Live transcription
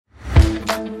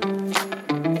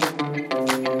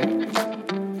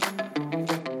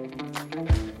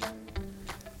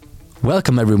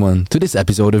Welcome everyone to this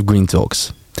episode of Green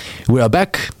Talks. We are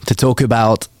back to talk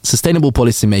about sustainable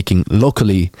policymaking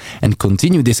locally and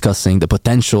continue discussing the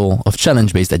potential of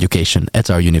challenge-based education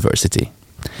at our university.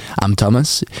 I'm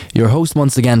Thomas, your host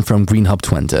once again from Green Hub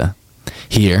Twente.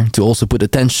 Here to also put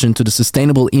attention to the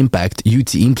sustainable impact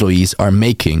UT employees are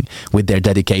making with their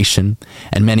dedication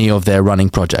and many of their running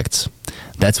projects.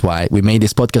 That's why we made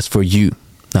this podcast for you.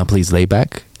 Now please lay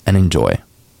back and enjoy.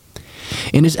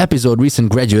 In this episode,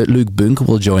 recent graduate Luuk Buunk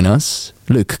will join us.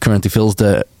 Luuk currently fills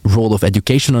the role of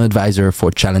Educational Advisor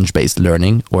for Challenge-Based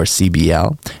Learning, or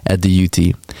CBL, at the UT,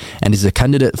 and is a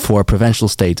candidate for Provincial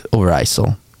States of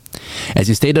Overijssel. As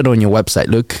you stated on your website,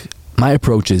 Luuk, my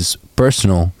approach is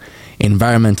personal,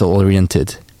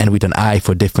 environmental-oriented, and with an eye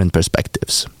for different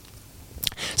perspectives.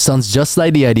 Sounds just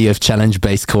like the idea of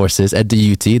challenge-based courses at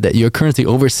the UT that you're currently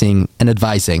overseeing and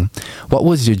advising. What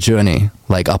was your journey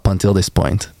like up until this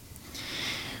point?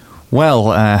 Well,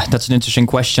 that's an interesting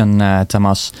question,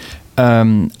 Thomas.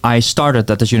 I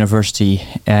started at this university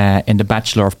in the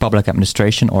Bachelor of Public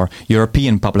Administration, or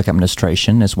European Public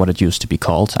Administration is what it used to be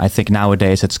called. I think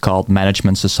nowadays it's called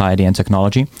Management, Society and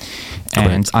Technology.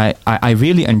 And I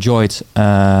really enjoyed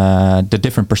the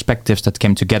different perspectives that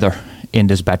came together in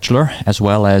this bachelor, as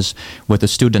well as with the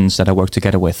students that I work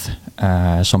together with.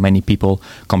 So many people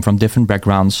come from different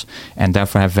backgrounds and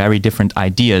therefore have very different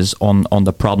ideas on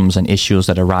the problems and issues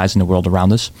that arise in the world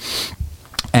around us.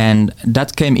 And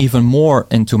that came even more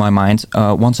into my mind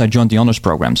once I joined the honors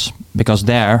programs, because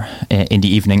there, in the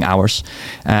evening hours,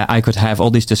 I could have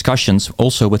all these discussions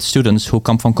also with students who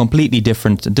come from completely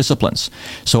different disciplines.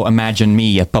 So imagine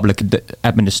me, a public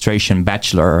administration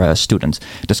bachelor student,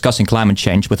 discussing climate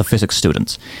change with a physics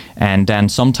student, and then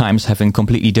sometimes having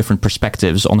completely different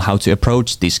perspectives on how to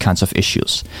approach these kinds of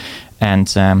issues. And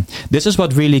this is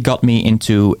what really got me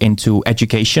into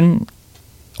education.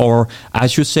 Or I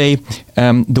should say,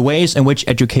 the ways in which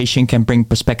education can bring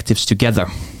perspectives together.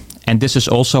 And this is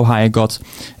also how I got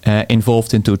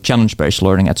involved into challenge-based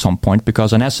learning at some point,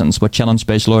 because in essence, what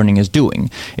challenge-based learning is doing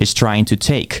is trying to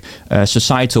take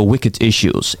societal wicked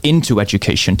issues into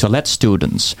education to let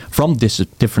students from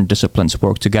different disciplines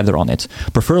work together on it,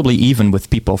 preferably even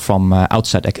with people from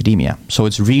outside academia. So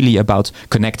it's really about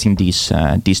connecting these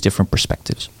different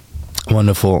perspectives.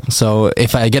 Wonderful. So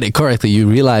if I get it correctly, you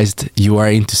realized you are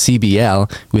into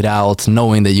CBL without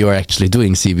knowing that you are actually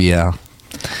doing CBL.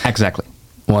 Exactly.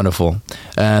 Wonderful.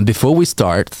 Before we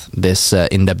start this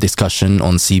in-depth discussion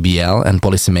on CBL and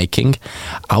policymaking,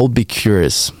 I would be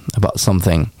curious about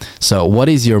something. So what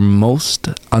is your most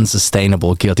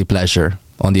unsustainable guilty pleasure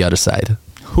on the other side?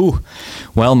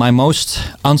 Well, my most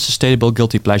unsustainable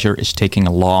guilty pleasure is taking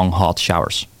long, hot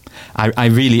showers. I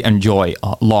really enjoy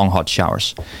long, hot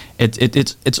showers.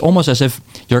 It's almost as if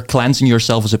you're cleansing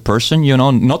yourself as a person,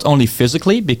 not only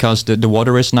physically, because the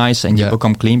water is nice and you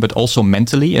become clean, but also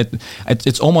mentally.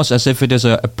 It's almost as if it is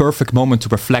a perfect moment to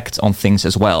reflect on things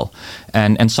as well.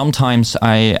 And sometimes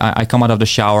I come out of the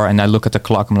shower and I look at the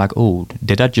clock. I'm like, oh,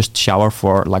 did I just shower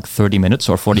for like 30 minutes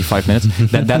or 45 minutes?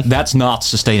 That's not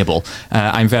sustainable.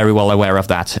 I'm very well aware of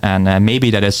that. And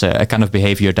maybe that is a kind of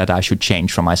behavior that I should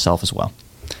change for myself as well.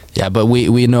 Yeah, but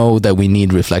we know that we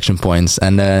need reflection points.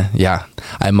 And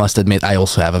I must admit, I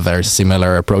also have a very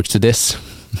similar approach to this.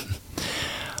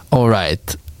 All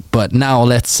right. But now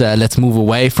let's move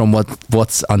away from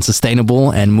what's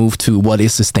unsustainable and move to what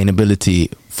is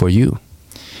sustainability for you.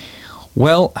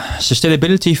 Well,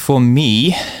 sustainability for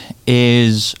me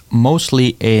is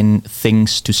mostly in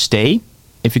things to stay,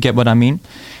 if you get what I mean.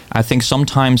 I think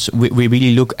sometimes we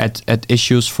really look at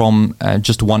issues from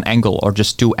just one angle or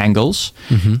just two angles.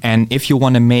 Mm-hmm. And if you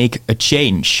want to make a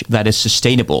change that is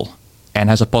sustainable and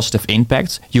has a positive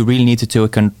impact, you really need to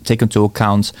take into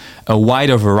account a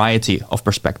wider variety of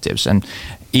perspectives and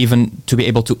even to be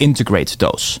able to integrate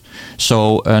those.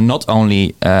 So not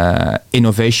only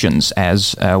innovations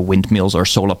as windmills or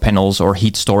solar panels or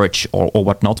heat storage or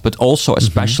whatnot, but also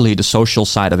especially the social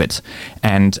side of it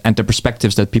and the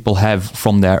perspectives that people have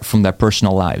from their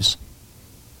personal lives.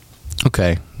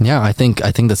 Okay, yeah, I think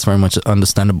that's very much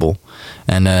understandable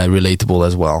and relatable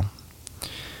as well.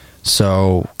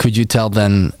 So could you tell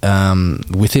then,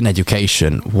 within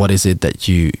education, what is it that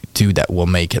you do that will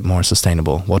make it more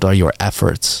sustainable? What are your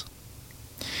efforts?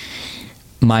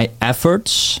 My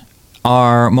efforts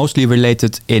are mostly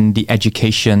related in the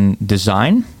education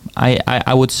design,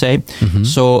 I would say. Mm-hmm.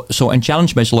 So in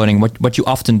challenge-based learning, what you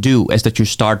often do is that you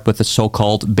start with a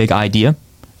so-called big idea.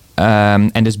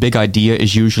 And this big idea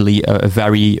is usually a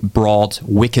very broad,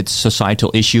 wicked societal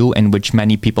issue in which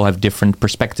many people have different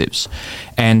perspectives.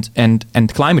 And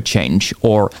climate change,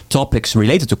 or topics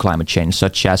related to climate change,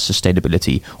 such as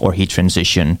sustainability or heat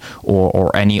transition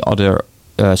or any other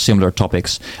similar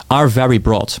topics, are very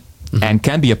broad. And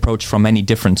can be approached from many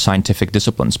different scientific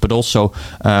disciplines, but also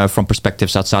from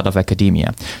perspectives outside of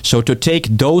academia. So to take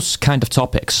those kind of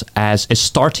topics as a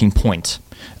starting point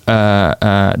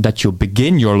that you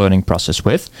begin your learning process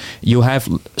with, you have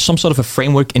some sort of a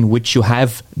framework in which you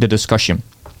have the discussion,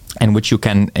 in which you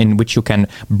can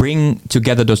bring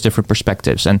together those different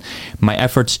perspectives. And my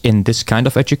efforts in this kind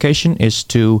of education is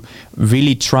to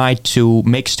really try to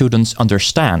make students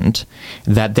understand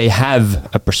that they have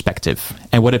a perspective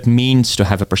and what it means to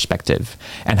have a perspective,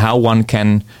 and how one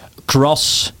can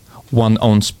cross one's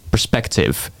own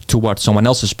perspective towards someone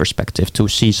else's perspective to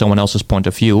see someone else's point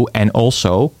of view, and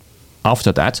also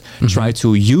after that try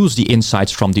to use the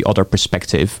insights from the other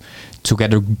perspective to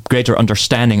get a greater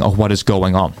understanding of what is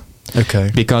going on. Okay.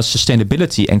 Because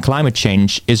sustainability and climate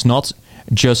change is not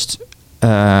just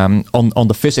on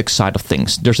the physics side of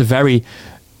things. There's a very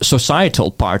societal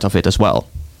part of it as well.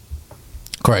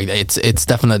 Correct. It's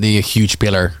definitely a huge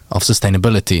pillar of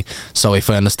sustainability. So if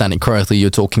I understand it correctly,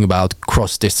 you're talking about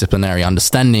cross-disciplinary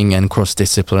understanding and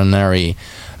cross-disciplinary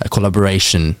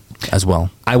collaboration as well.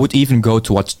 I would even go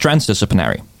towards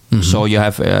transdisciplinary. So you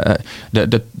have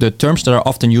the terms that are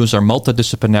often used are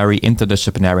multidisciplinary,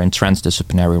 interdisciplinary, and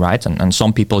transdisciplinary, right? And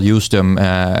some people use them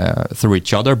through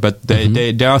each other, but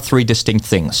they are three distinct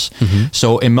things.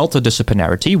 So in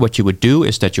multidisciplinarity, what you would do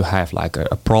is that you have like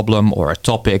a problem or a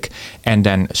topic, and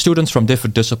then students from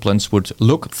different disciplines would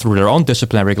look through their own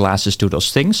disciplinary glasses to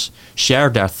those things, share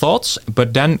their thoughts,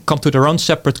 but then come to their own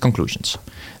separate conclusions.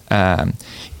 In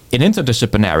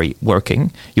interdisciplinary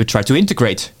working, you try to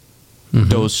integrate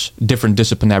those different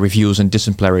disciplinary views and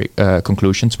disciplinary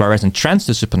conclusions, whereas in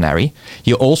transdisciplinary,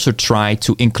 you also try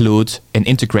to include and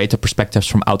integrate the perspectives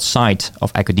from outside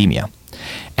of academia.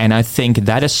 And I think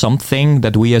that is something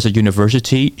that we as a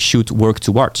university should work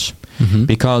towards,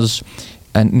 because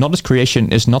knowledge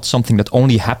creation is not something that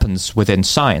only happens within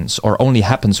science or only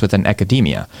happens within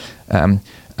academia.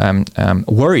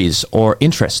 Worries or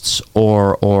interests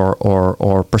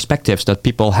or perspectives that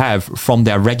people have from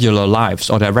their regular lives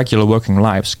or their regular working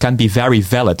lives can be very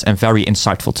valid and very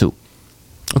insightful too.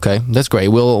 Okay, that's great.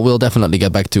 We'll definitely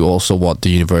get back to also what the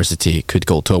university could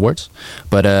go towards.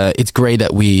 But it's great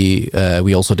that we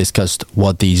also discussed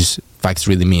what these facts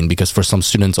really mean, because for some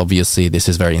students, obviously, this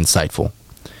is very insightful.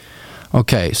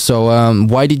 Okay, so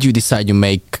why did you decide to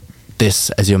make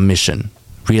this as your mission?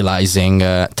 Realizing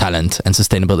talent and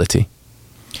sustainability?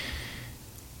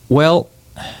 Well,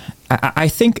 I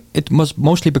think it was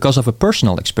mostly because of a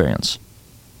personal experience.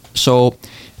 So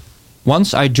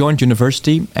once I joined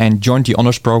university and joined the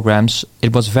honors programs,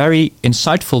 it was very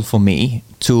insightful for me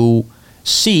to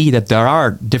see that there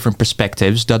are different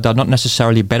perspectives that are not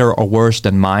necessarily better or worse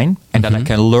than mine, and that I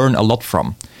can learn a lot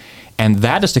from. And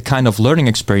that is the kind of learning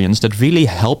experience that really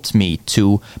helped me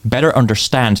to better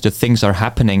understand the things that are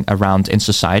happening around in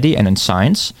society and in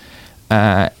science.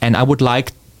 And I would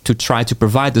like to try to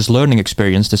provide this learning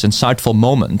experience, this insightful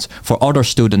moment for other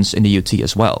students in the UT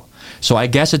as well. So I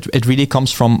guess it really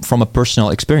comes from a personal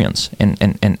experience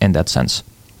in that sense.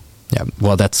 Yeah,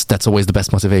 well, that's always the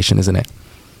best motivation, isn't it?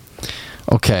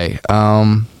 Okay.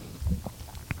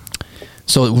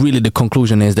 So really the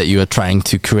conclusion is that you are trying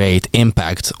to create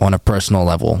impact on a personal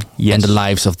level in the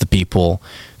lives of the people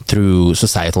through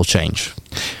societal change.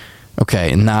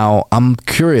 Okay, now I'm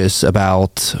curious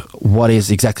about what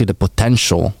is exactly the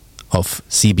potential of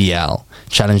CBL,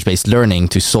 challenge-based learning,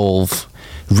 to solve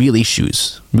real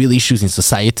issues in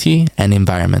society and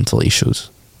environmental issues.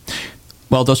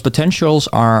 Well, those potentials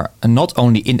are not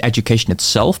only in education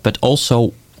itself, but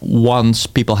also once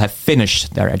people have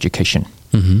finished their education.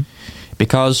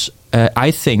 Because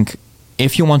I think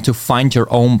if you want to find your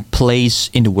own place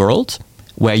in the world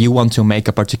where you want to make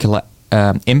a particular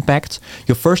impact,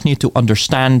 you first need to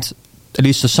understand, at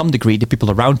least to some degree, the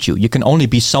people around you. You can only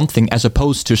be something as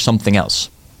opposed to something else,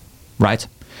 right?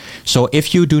 So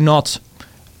if you do not,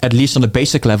 at least on a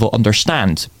basic level,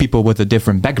 understand people with a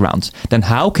different background, then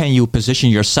how can you position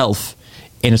yourself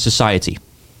in a society?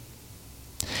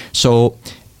 So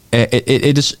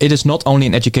it is not only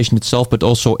in education itself, but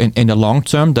also in the long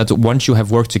term, that once you have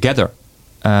worked together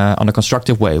on a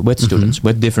constructive way with students,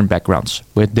 with different backgrounds,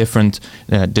 with different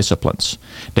disciplines,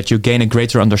 that you gain a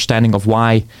greater understanding of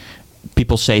why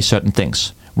people say certain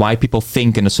things, why people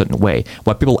think in a certain way,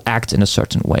 why people act in a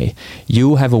certain way.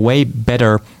 You have a way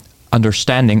better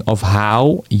understanding of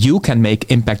how you can make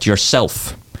impact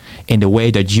yourself in the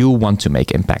way that you want to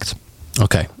make impact.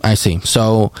 Okay, I see.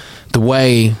 So the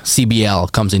way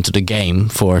CBL comes into the game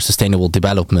for sustainable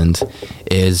development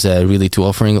is really to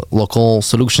offering local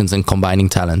solutions and combining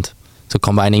talent. So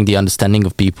combining the understanding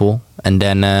of people, and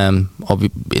then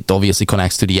it obviously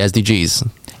connects to the SDGs.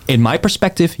 In my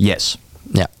perspective, yes.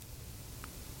 Yeah.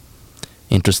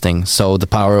 Interesting. So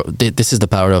this is the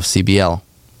power of CBL,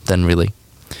 then, really.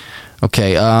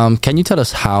 Okay. Can you tell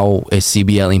us how is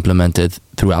CBL implemented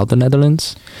throughout the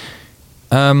Netherlands?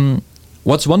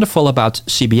 What's wonderful about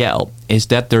CBL is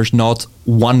that there's not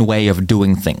one way of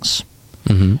doing things.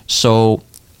 Mm-hmm. So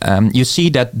you see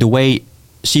that the way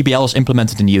CBL is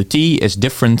implemented in the UT is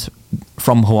different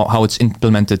from how it's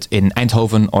implemented in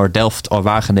Eindhoven or Delft or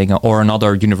Wageningen or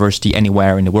another university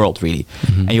anywhere in the world, really.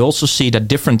 Mm-hmm. And you also see that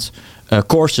different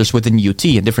courses within the UT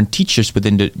and different teachers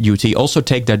within the UT also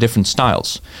take their different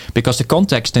styles, because the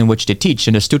context in which they teach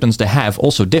and the students they have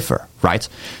also differ, right?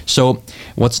 So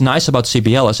what's nice about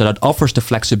CBL is that it offers the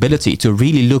flexibility to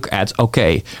really look at,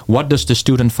 okay, what does the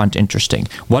student find interesting?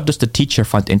 What does the teacher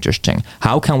find interesting?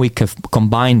 How can we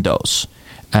combine those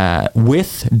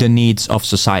with the needs of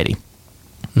society,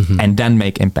 and then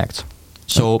make impact?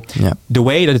 So the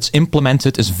way that it's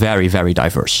implemented is very, very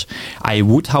diverse. I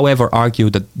would, however, argue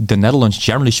that the Netherlands,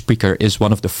 generally speaking, is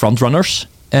one of the front runners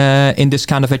in this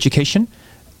kind of education.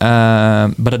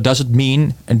 But it doesn't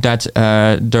mean that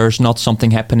there's not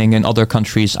something happening in other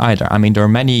countries either. I mean, there are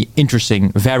many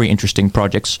interesting, very interesting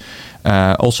projects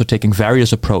also taking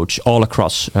various approach all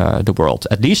across the world,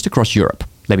 at least across Europe.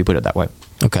 Let me put it that way.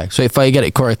 Okay, so if I get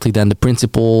it correctly, then the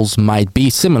principles might be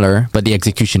similar, but the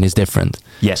execution is different.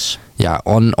 Yes. Yeah,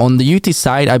 on the UT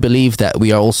side, I believe that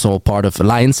we are also part of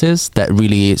alliances that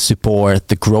really support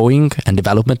the growing and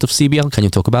development of CBL. Can you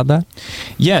talk about that?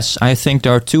 Yes, I think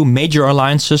there are two major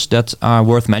alliances that are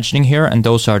worth mentioning here, and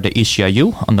those are the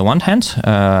ECIU on the one hand,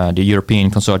 the European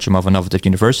Consortium of Innovative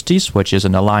Universities, which is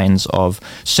an alliance of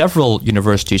several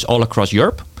universities all across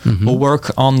Europe who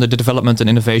work on the development and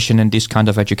innovation in this kind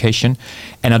of education.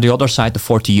 And on the other side, the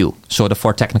 4TU, so the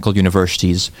 4 technical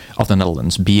universities of the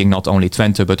Netherlands, being not only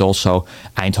Twente, but also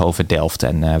Eindhoven, Delft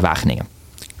and Wageningen.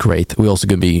 Great. We're also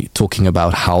going to be talking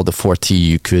about how the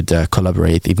 4TU could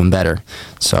collaborate even better.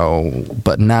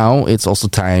 But now it's also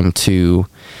time to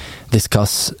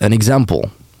discuss an example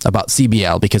about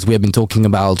CBL, because we have been talking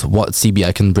about what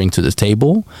CBL can bring to the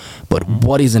table, but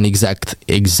what is an exact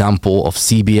example of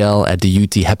CBL at the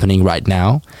UT happening right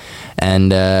now?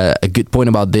 And a good point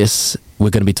about this, we're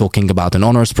going to be talking about an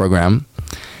honors program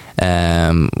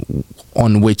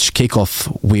on which kickoff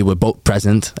we were both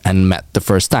present and met the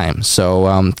first time.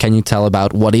 So can you tell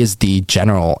about what is the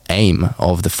general aim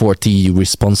of the 4TU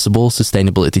Responsible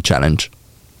Sustainability Challenge?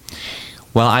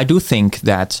 Well, I do think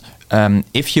that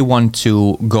if you want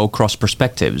to go cross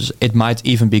perspectives, it might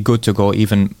even be good to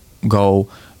go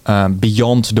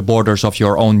beyond the borders of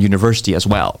your own university as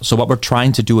well. So what we're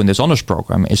trying to do in this honors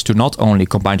program is to not only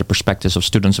combine the perspectives of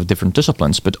students of different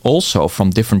disciplines, but also from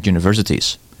different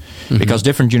universities. Because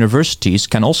different universities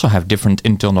can also have different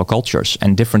internal cultures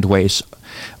and different ways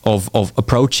of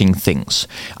approaching things.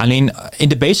 I mean, in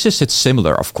the basis it's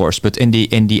similar, of course, but in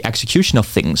the execution of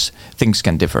things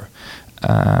can differ.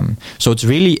 So it's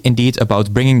really indeed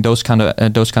about bringing those kind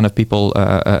of people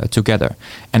together,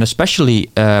 and especially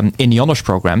in the honors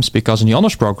programs, because in the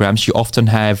honors programs you often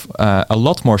have a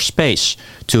lot more space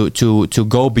to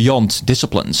go beyond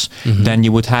disciplines than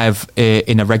you would have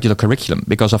in a regular curriculum.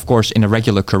 Because of course, in a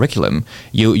regular curriculum,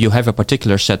 you have a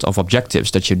particular set of objectives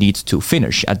that you need to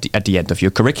finish at the end of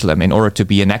your curriculum in order to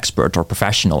be an expert or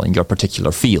professional in your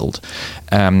particular field.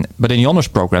 But in the honors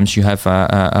programs, you have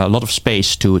a lot of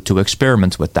space to experiment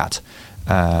with that.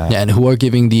 And who are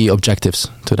giving the objectives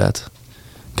to that?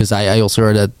 Because I also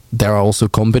heard that there are also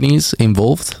companies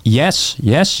involved. Yes,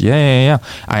 yeah.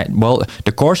 Well,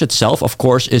 the course itself, of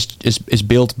course, is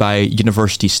built by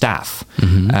university staff.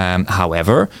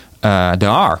 However, there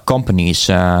are companies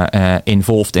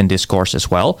involved in this course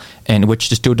as well, in which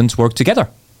the students work together.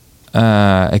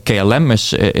 KLM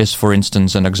is, for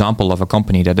instance, an example of a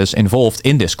company that is involved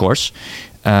in this course,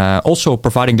 also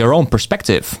providing their own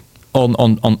perspective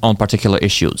on particular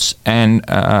issues. And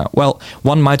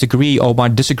one might agree or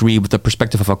might disagree with the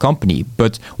perspective of a company,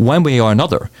 but one way or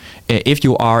another, if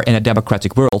you are in a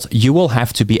democratic world, you will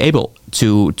have to be able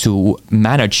to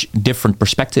manage different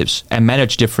perspectives and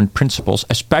manage different principles,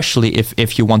 especially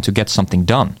if you want to get something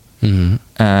done.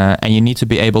 And you need to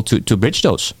be able to bridge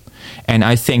those. And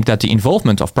I think that the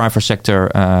involvement of private sector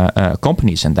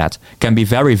companies in that can be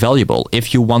very valuable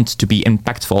if you want to be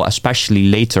impactful, especially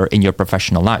later in your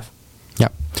professional life.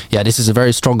 Yeah, this is a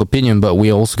very strong opinion, but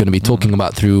we're also going to be talking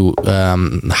about through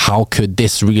how could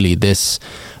this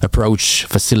approach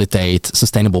facilitate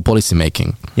sustainable policy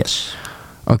making. Yes.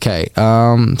 Okay,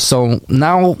 so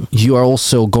now you are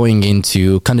also going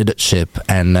into candidateship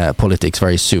and politics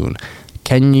very soon.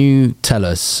 Can you tell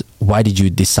us why did you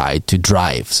decide to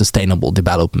drive sustainable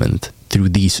development through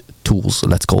these tools,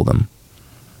 let's call them?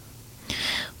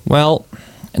 Well,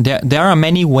 there are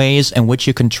many ways in which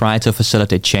you can try to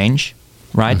facilitate change,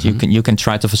 right? You can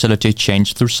try to facilitate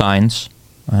change through science,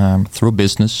 through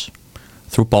business,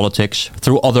 through politics,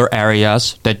 through other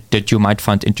areas that you might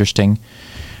find interesting.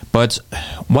 But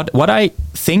what I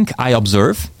think I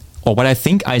observe, or what I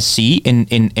think I see in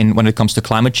when it comes to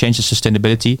climate change and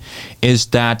sustainability, is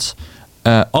that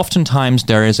oftentimes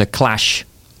there is a clash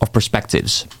of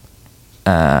perspectives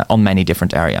on many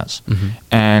different areas.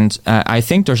 And I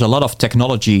think there's a lot of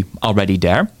technology already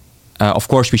there. Of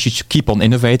course, we should keep on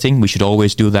innovating. We should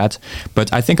always do that.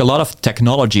 But I think a lot of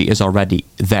technology is already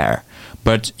there.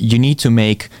 But you need to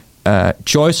make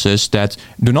choices that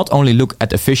do not only look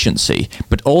at efficiency,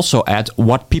 but also at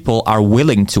what people are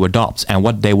willing to adopt and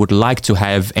what they would like to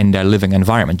have in their living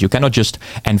environment. You cannot just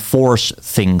enforce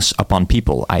things upon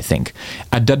people, I think.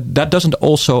 That doesn't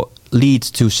also lead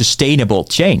to sustainable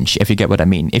change, if you get what I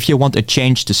mean. If you want a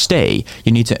change to stay,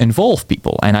 you need to involve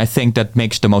people. And I think that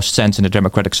makes the most sense in a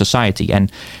democratic society.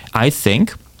 And I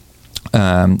think,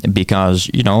 because,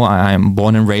 I'm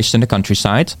born and raised in the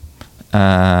countryside,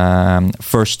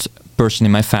 first person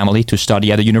in my family to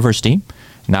study at a university,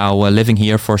 now living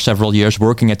here for several years,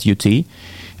 working at UT,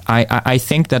 I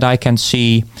think that I can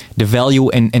see the value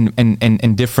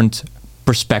in different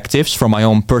perspectives from my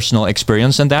own personal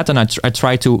experience and that, and I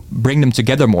try to bring them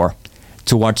together more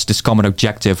towards this common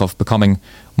objective of becoming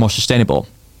more sustainable.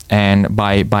 And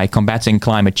by combating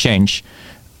climate change,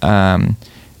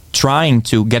 trying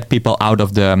to get people out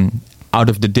of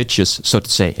the ditches, so to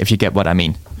say, if you get what I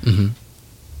mean.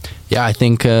 Yeah, I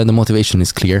think the motivation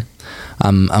is clear.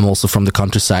 I'm also from the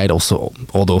countryside,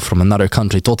 although from another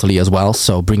country totally as well.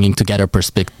 So bringing together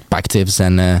perspectives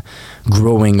and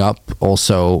growing up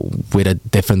also with a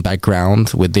different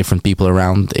background, with different people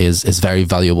around is very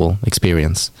valuable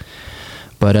experience.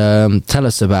 But tell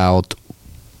us about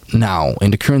now,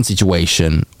 in the current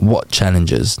situation, what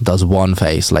challenges does one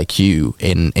face like you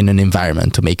in an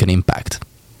environment to make an impact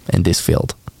in this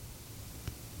field?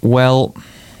 Well,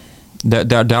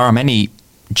 there are many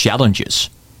challenges,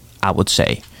 I would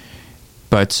say.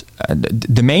 But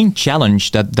the main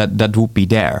challenge that would be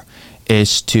there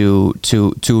is to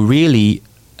really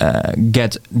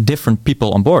get different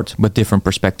people on board with different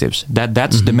perspectives.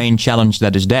 That's the main challenge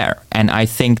that is there. And I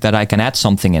think that I can add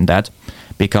something in that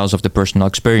because of the personal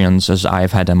experiences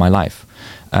I've had in my life.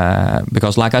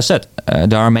 Because like I said,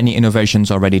 there are many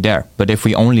innovations already there. But if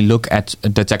we only look at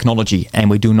the technology and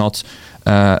we do not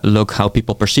look how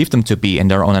people perceive them to be in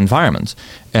their own environment,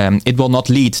 it will not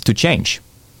lead to change.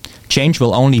 Change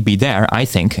will only be there, I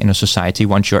think, in a society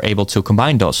once you're able to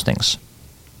combine those things.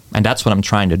 And that's what I'm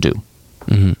trying to do.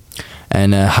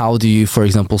 And how do you, for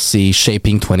example, see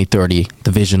Shaping 2030,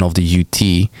 the vision of the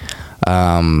UT,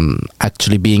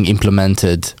 actually being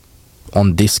implemented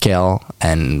on this scale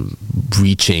and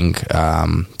reaching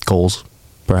goals,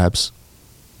 perhaps?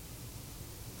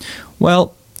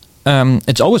 Well,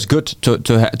 it's always good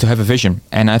to have a vision,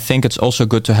 and I think it's also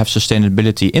good to have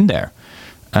sustainability in there.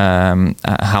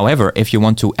 However, if you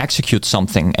want to execute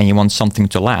something and you want something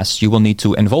to last, you will need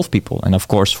to involve people. And of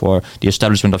course, for the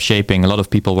establishment of Shaping, a lot of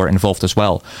people were involved as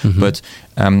well. But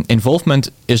involvement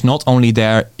is not only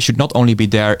there, should not only be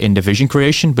there in the vision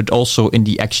creation, but also in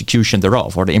the execution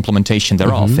thereof or the implementation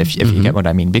thereof, if you get what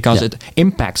I mean, because it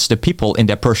impacts the people in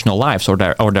their personal lives or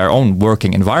their own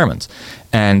working environment.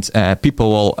 And people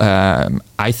will,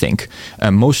 I think,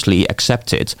 mostly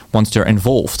accept it once they're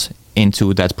involved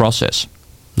into that process.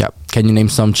 Yeah. Can you name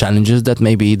some challenges that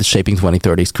maybe the Shaping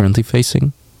 2030 is currently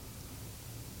facing?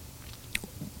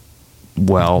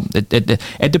 Well,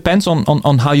 it depends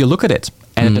on how you look at it.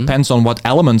 And it depends on what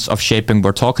elements of shaping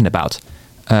we're talking about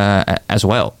as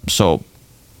well. So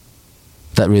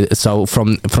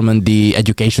from the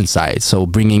education side, so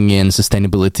bringing in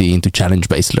sustainability into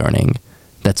challenge-based learning,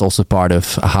 that's also part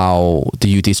of how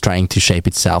the UT is trying to shape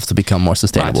itself to become more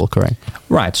sustainable, correct?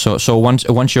 Right. So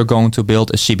once you're going to build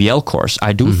a CBL course,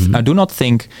 I do not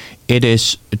think it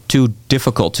is too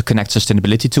difficult to connect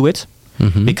sustainability to it,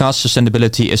 because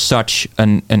sustainability is such a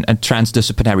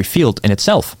transdisciplinary field in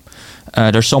itself.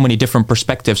 There's so many different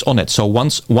perspectives on it. So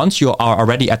once you are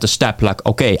already at the step like,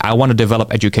 okay, I want to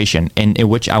develop education in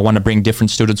which I want to bring different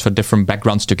students from different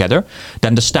backgrounds together,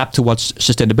 then the step towards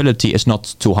sustainability is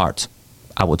not too hard,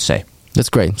 I would say. That's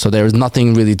great. So there is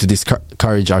nothing really to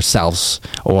discourage ourselves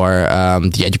or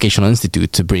the Educational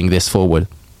Institute to bring this forward.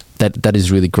 That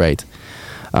is really great.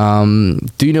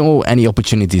 Do you know any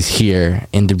opportunities here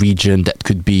in the region that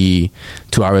could be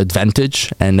to our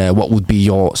advantage? And what would be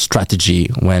your strategy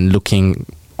when looking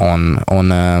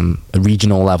on a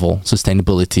regional level,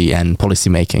 sustainability and policy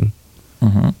making?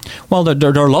 Mm-hmm. Well,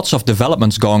 there are lots of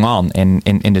developments going on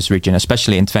in this region,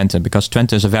 especially in Twente, because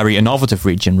Twente is a very innovative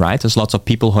region, right? There's lots of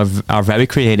people who are very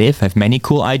creative, have many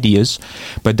cool ideas,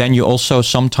 but then you also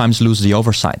sometimes lose the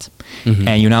oversight. Mm-hmm.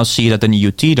 And you now see that in the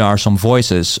UT there are some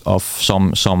voices of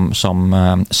some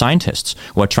scientists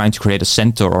who are trying to create a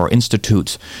center or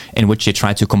institute in which they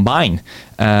try to combine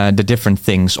the different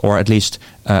things, or at least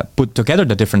put together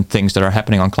the different things that are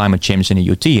happening on climate change in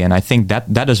the UT. And I think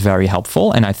that is very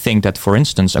helpful. And I think that, for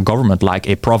instance, a government like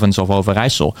a province of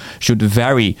Overijssel should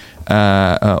very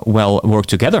well work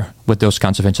together with those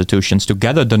kinds of institutions to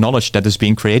gather the knowledge that is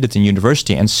being created in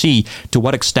university and see to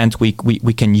what extent we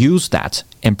can use that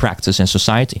in practice in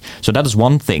society. So that is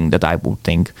one thing that I would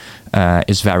think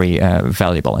is very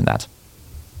valuable in that.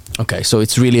 Okay, so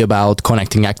it's really about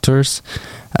connecting actors,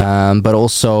 but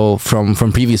also from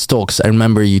previous talks, I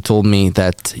remember you told me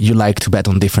that you like to bet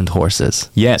on different horses.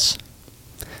 Yes.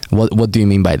 What do you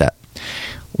mean by that?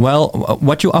 Well,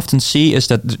 what you often see is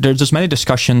that there's many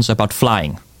discussions about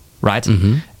flying, right?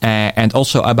 Mm-hmm. And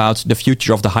also about the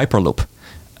future of the Hyperloop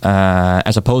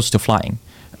as opposed to flying.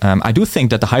 I do think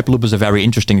that the Hyperloop is a very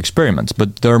interesting experiment,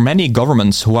 but there are many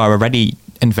governments who are already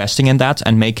investing in that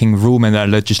and making room in their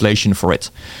legislation for it.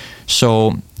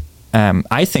 So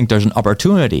I think there's an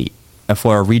opportunity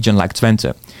for a region like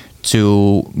Twente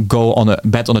to go on a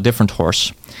bet on a different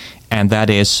horse, and that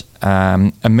is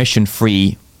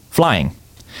emission-free flying.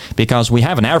 Because we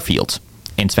have an airfield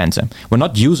in Twente. We're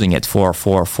not using it for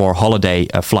holiday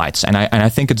flights. And I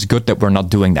think it's good that we're not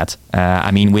doing that.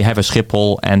 I mean, we have a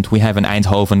Schiphol and we have an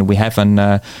Eindhoven, we have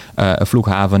a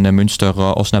Vlughaven, a Münster,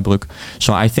 Osnabrück.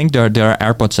 So I think there are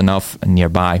airports enough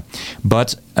nearby.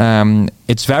 But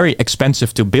it's very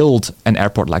expensive to build an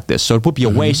airport like this. So it would be a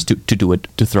waste to do it,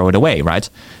 to throw it away, right?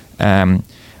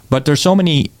 But there's so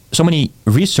many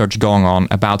research going on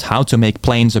about how to make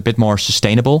planes a bit more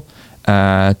sustainable,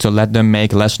 to let them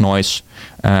make less noise,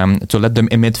 to let them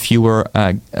emit fewer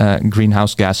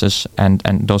greenhouse gases and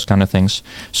those kind of things.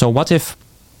 So what if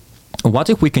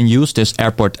we can use this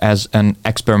airport as an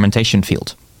experimentation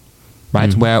field, right?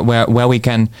 Mm-hmm. Where we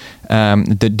can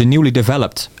the newly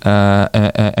developed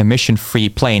emission-free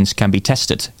planes can be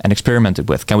tested and experimented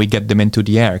with. Can we get them into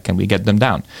the air? Can we get them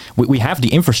down? We have the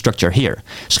infrastructure here.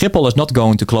 Schiphol is not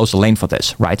going to close a lane for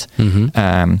this, right?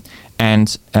 Mm-hmm.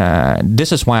 And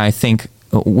this is why I think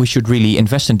we should really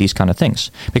invest in these kind of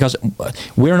things, because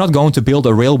we're not going to build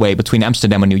a railway between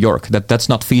Amsterdam and New York. That's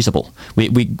not feasible.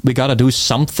 We got to do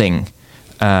something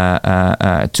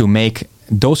to make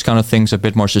those kind of things a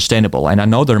bit more sustainable. And I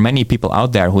know there are many people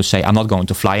out there who say, I'm not going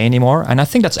to fly anymore. And I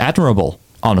think that's admirable,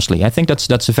 honestly. I think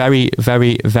that's very,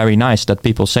 very, very nice that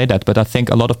people say that. But I think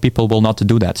a lot of people will not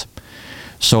do that.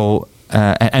 So,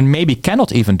 and maybe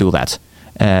cannot even do that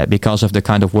because of the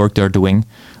kind of work they're doing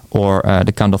or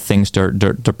the kind of things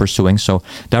they're pursuing. So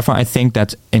therefore, I think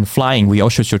that in flying, we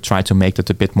also should try to make it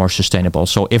a bit more sustainable.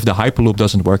 So if the Hyperloop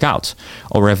doesn't work out,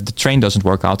 or if the train doesn't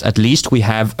work out, at least we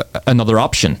have another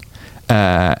option.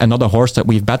 Another horse that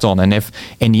we've bet on. And if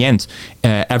in the end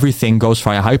everything goes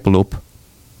via Hyperloop,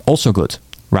 also good,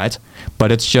 right?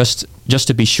 But it's just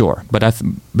to be sure. But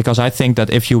because I think that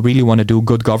if you really want to do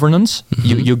good governance,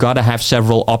 mm-hmm. you got to have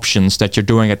several options that you're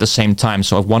doing at the same time.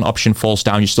 So if one option falls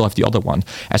down, you still have the other one,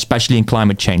 especially in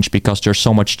climate change, because there's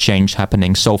so much change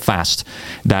happening so fast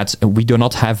that we do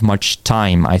not have much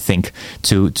time, I think,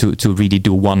 to really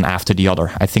do one after the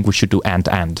other. I think we should do and,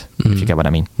 mm-hmm. if you get what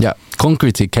I mean. Yeah.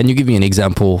 Concretely, can you give me an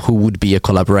example who would be a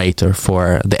collaborator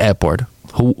for the airport?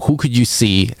 Who could you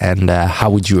see, and how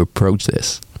would you approach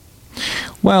this?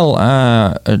 Well,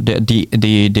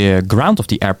 the ground of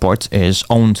the airport is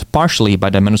owned partially by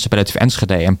the municipality of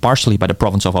Enschede and partially by the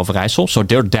province of Overijssel. So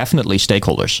they're definitely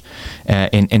stakeholders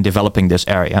in developing this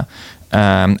area.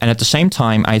 And at the same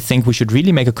time, I think we should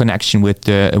really make a connection with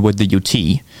the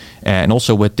UT and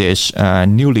also with this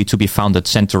newly to be founded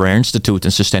Center Institute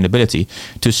in Sustainability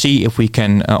to see if we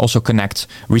can also connect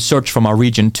research from our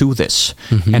region to this.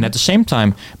 Mm-hmm. And at the same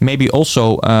time, maybe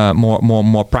also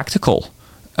more practical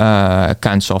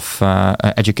kinds of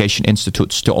education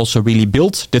institutes to also really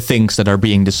build the things that are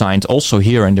being designed also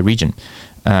here in the region.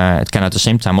 It can at the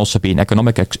same time also be an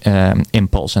economic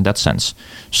impulse in that sense.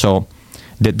 So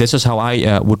this is how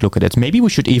I would look at it. Maybe we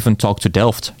should even talk to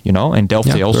Delft. In Delft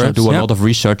they also perhaps, do a lot of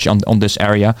research on this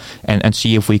area, and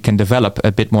see if we can develop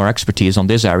a bit more expertise on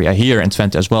this area here in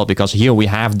Twente as well, because here we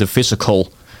have the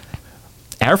physical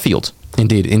airfield.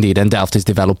 Indeed. And Delft is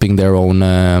developing their own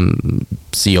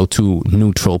CO2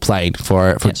 neutral plane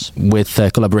with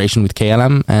collaboration with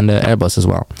KLM and Airbus as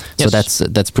well. So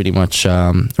that's pretty much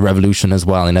a revolution as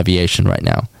well in aviation right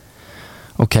now.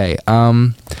 Okay,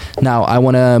 now I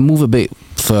want to move a bit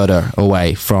further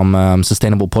away from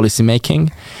sustainable policy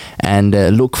making and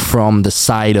look from the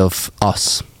side of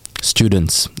us,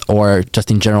 students, or just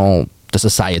in general the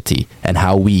society, and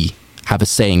how we have a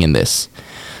saying in this.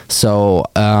 So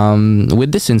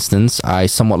with this instance, I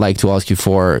somewhat like to ask you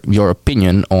for your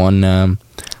opinion on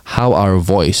how our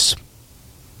voice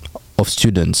of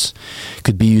students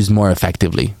could be used more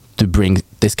effectively to bring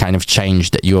this kind of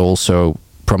change that you're also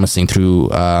promising through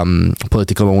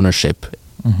political ownership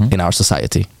in our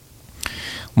society.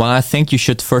 Well, I think you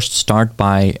should first start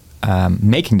by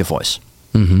making the voice.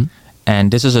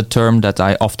 And this is a term that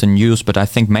I often use, but I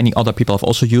think many other people have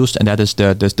also used, and that is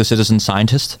the citizen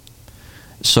scientist.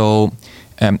 So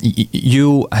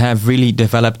you have really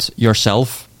developed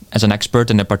yourself as an expert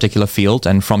in a particular field,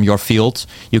 and from your field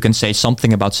you can say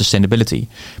something about sustainability.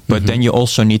 But then you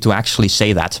also need to actually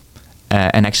say that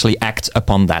and actually act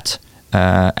upon that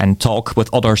and talk with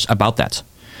others about that.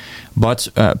 But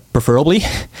preferably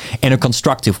in a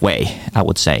constructive way, I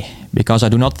would say, because I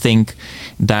do not think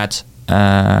that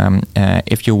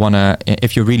if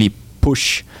you really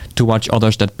push towards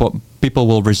others, that people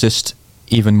will resist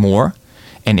even more.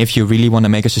 And if you really want to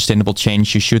make a sustainable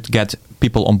change, you should get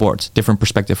people on board, different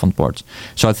perspective on board.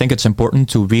 So I think it's important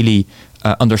to really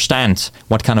understand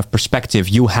what kind of perspective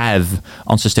you have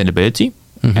on sustainability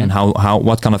and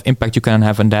what kind of impact you can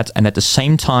have on that. And at the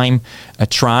same time,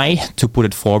 try to put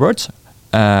it forward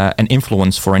and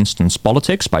influence, for instance,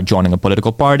 politics by joining a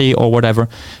political party or whatever,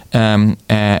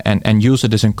 and use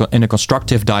it as in a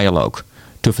constructive dialogue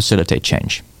to facilitate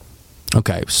change.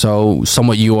 Okay, so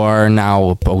somewhat you are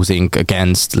now opposing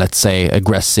against, let's say,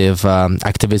 aggressive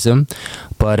activism,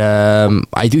 but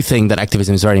I do think that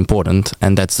activism is very important,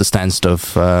 and that's the stance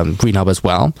of Green Hub as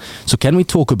well. So can we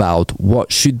talk about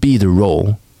what should be the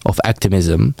role of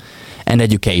activism and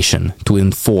education to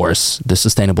enforce the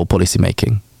sustainable policy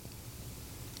making?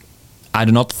 I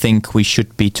do not think we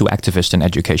should be too activist in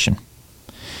education,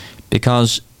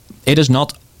 because it is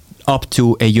not up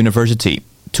to a university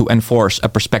to enforce a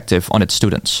perspective on its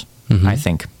students. I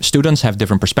think students have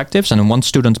different perspectives, and one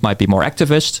student might be more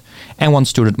activist and one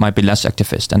student might be less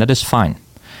activist, and that is fine,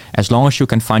 as long as you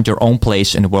can find your own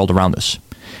place in the world around us.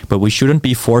 But we shouldn't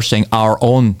be forcing our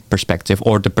own perspective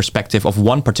or the perspective of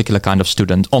one particular kind of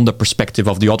student on the perspective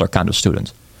of the other kind of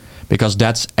student, because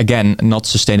that's, again, not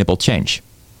sustainable change.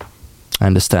 I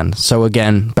understand. So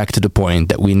again, back to the point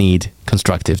that we need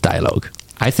constructive dialogue.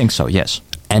 I think so, yes.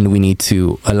 And we need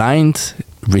to align,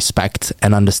 respect,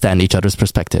 and understand each other's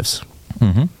perspectives.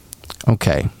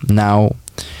 Okay, now,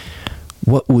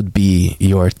 what would be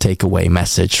your takeaway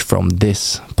message from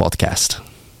this podcast?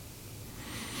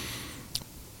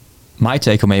 My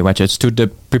takeaway message to the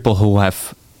people who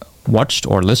have watched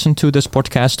or listened to this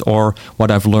podcast, or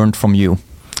what I've learned from you.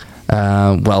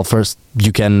 Well, first,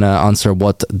 you can answer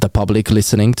what the public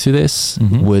listening to this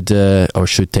would or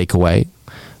should take away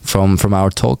from our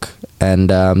talk.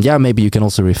 And maybe you can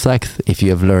also reflect if you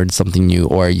have learned something new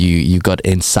or you got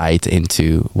insight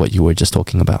into what you were just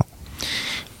talking about.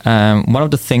 One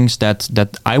of the things that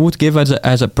I would give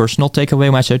as a personal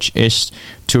takeaway message is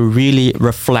to really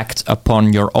reflect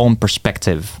upon your own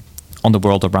perspective on the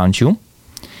world around you,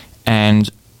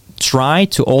 and try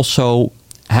to also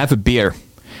have a beer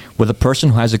with a person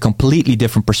who has a completely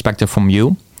different perspective from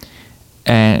you,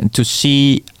 and to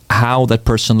see how that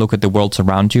person look at the world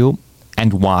around you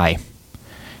and why.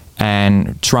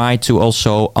 And try to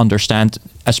also understand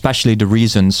especially the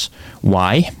reasons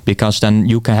why, because then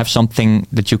you can have something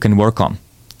that you can work on.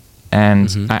 And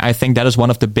I think that is one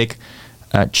of the big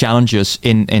challenges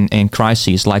in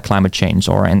crises like climate change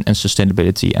or in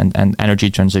sustainability and energy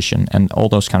transition and all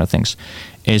those kind of things,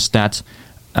 is that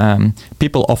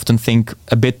people often think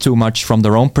a bit too much from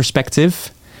their own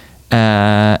perspective,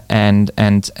 and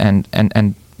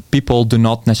people do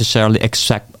not necessarily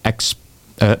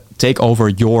take over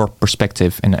your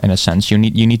perspective in a sense. You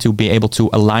need to be able to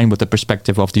align with the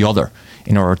perspective of the other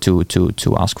in order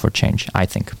to ask for change, I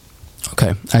think.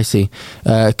 Okay, I see.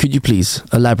 Could you please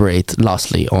elaborate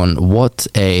lastly on what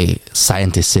a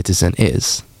scientist citizen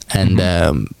is, and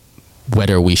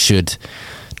whether we should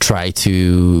try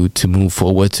to move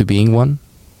forward to being one?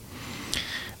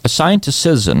 A scientist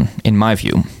citizen, in my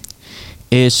view,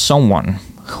 is someone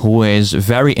who is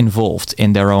very involved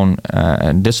in their own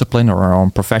discipline or their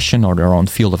own profession or their own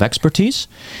field of expertise.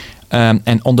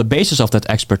 And on the basis of that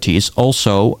expertise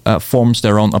also forms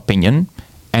their own opinion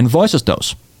and voices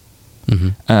those.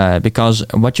 Because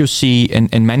what you see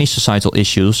in many societal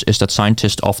issues is that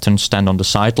scientists often stand on the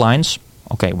sidelines.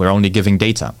 Okay, we're only giving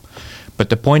data. But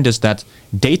the point is that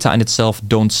data in itself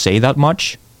don't say that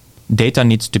much. Data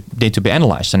needs to be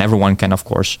analyzed, and everyone can, of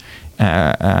course,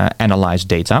 analyze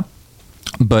data.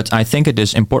 But I think it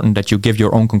is important that you give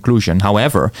your own conclusion.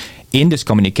 However, in this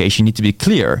communication, you need to be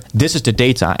clear. This is the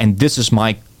data, and this is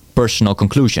my personal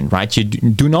conclusion, right? You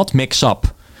do not mix up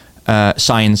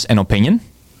science and opinion.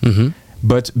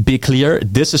 But be clear,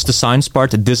 this is the science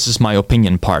part, this is my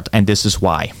opinion part, and this is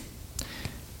why.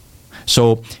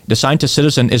 So the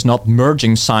scientist-citizen is not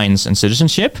merging science and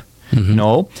citizenship.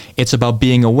 No, it's about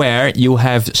being aware you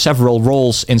have several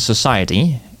roles in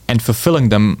society and fulfilling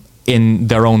them in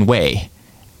their own way.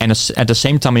 And at the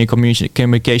same time, in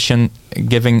communication,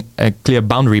 giving a clear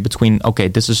boundary between, okay,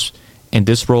 this is in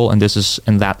this role and this is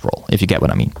in that role, if you get what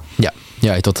I mean.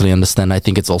 Yeah, I totally understand. I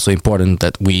think it's also important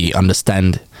that we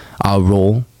understand our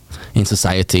role in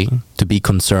society, to be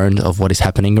concerned of what is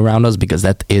happening around us, because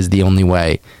that is the only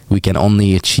way we can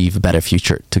only achieve a better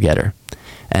future together.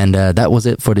 And that was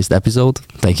it for this episode.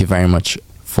 Thank you very much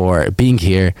for being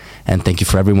here, and thank you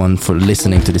for everyone for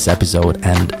listening to this episode,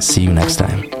 and see you next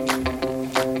time.